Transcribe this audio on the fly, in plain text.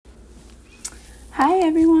Hi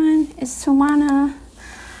everyone, it's Tawana.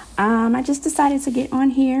 I just decided to get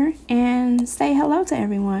on here and say hello to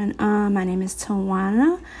everyone. My name is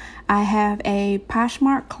Tawana. I have a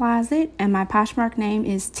poshmark closet and my poshmark name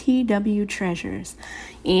is TW Treasures.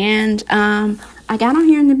 And I got on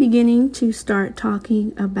here in the beginning to start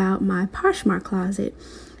talking about my poshmark closet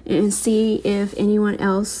and see if anyone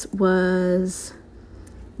else was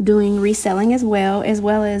doing reselling as well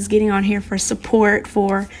as getting on here for support,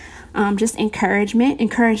 for just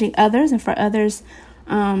encouraging others, and for others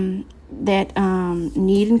that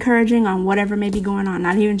need encouraging on whatever may be going on.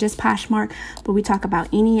 Not even just Poshmark, but we talk about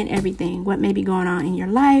any and everything. What may be going on in your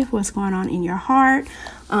life, what's going on in your heart,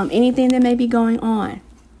 anything that may be going on.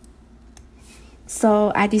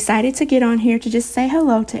 So I decided to get on here to just say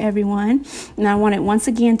hello to everyone. And I wanted once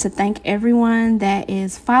again to thank everyone that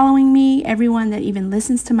is following me, everyone that even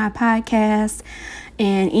listens to my podcast.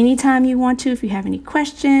 And anytime you want to, if you have any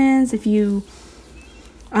questions, if you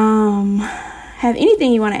have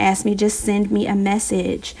anything you want to ask me, just send me a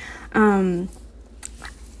message. I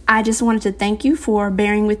just wanted to thank you for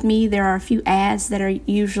bearing with me. There are a few ads that are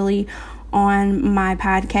usually on my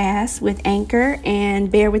podcast with Anchor, and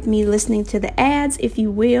bear with me listening to the ads, if you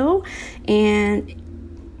will. And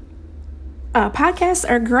podcasts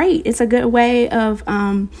are great. It's a good way of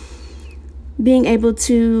being able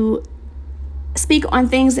to speak on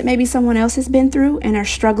things that maybe someone else has been through and are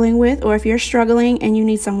struggling with, or if you're struggling and you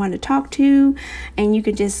need someone to talk to, and you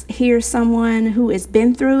could just hear someone who has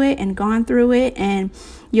been through it and gone through it, and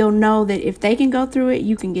you'll know that if they can go through it,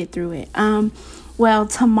 you can get through it. Well,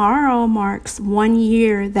 tomorrow marks 1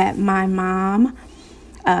 year that my mom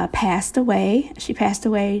passed away. She passed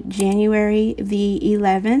away January the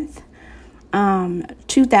 11th,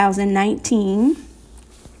 2019.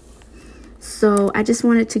 So I just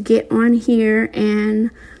wanted to get on here and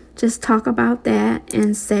just talk about that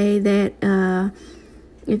and say that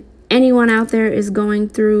if anyone out there is going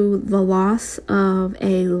through the loss of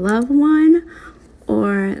a loved one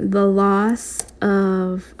or the loss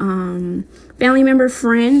of family member,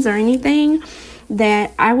 friends, or anything,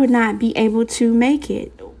 that I would not be able to make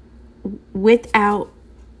it without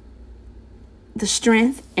the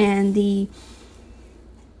strength and the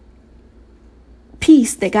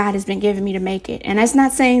peace that God has been giving me to make it. And that's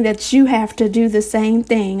not saying that you have to do the same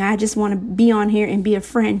thing. I just want to be on here and be a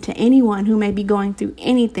friend to anyone who may be going through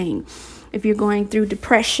anything. If you're going through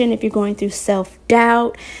depression, if you're going through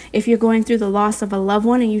self-doubt, if you're going through the loss of a loved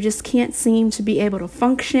one and you just can't seem to be able to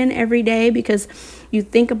function every day because you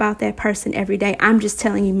think about that person every day, I'm just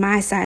telling you my side.